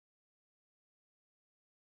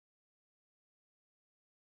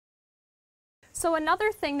So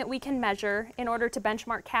another thing that we can measure in order to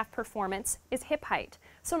benchmark calf performance is hip height.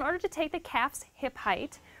 So in order to take the calf's hip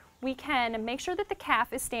height, we can make sure that the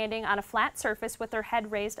calf is standing on a flat surface with their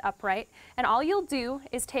head raised upright, and all you'll do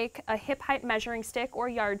is take a hip height measuring stick or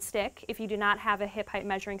yardstick, if you do not have a hip height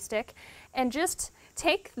measuring stick, and just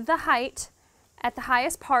take the height at the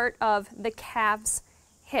highest part of the calf's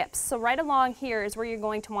hips. So right along here is where you're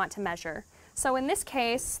going to want to measure. So in this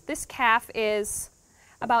case, this calf is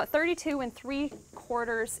about 32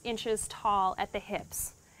 3/4 inches tall at the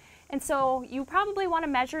hips. And so you probably want to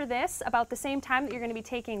measure this about the same time that you're going to be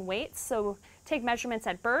taking weights. So take measurements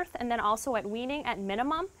at birth and then also at weaning at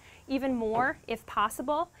minimum, even more if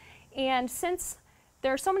possible. And since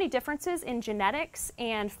there are so many differences in genetics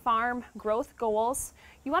and farm growth goals,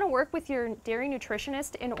 you want to work with your dairy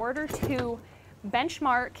nutritionist in order to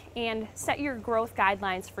benchmark and set your growth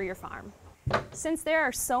guidelines for your farm. Since there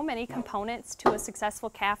are so many components to a successful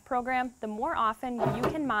calf program, the more often you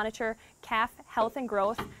can monitor calf health and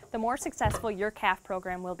growth, the more successful your calf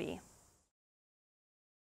program will be.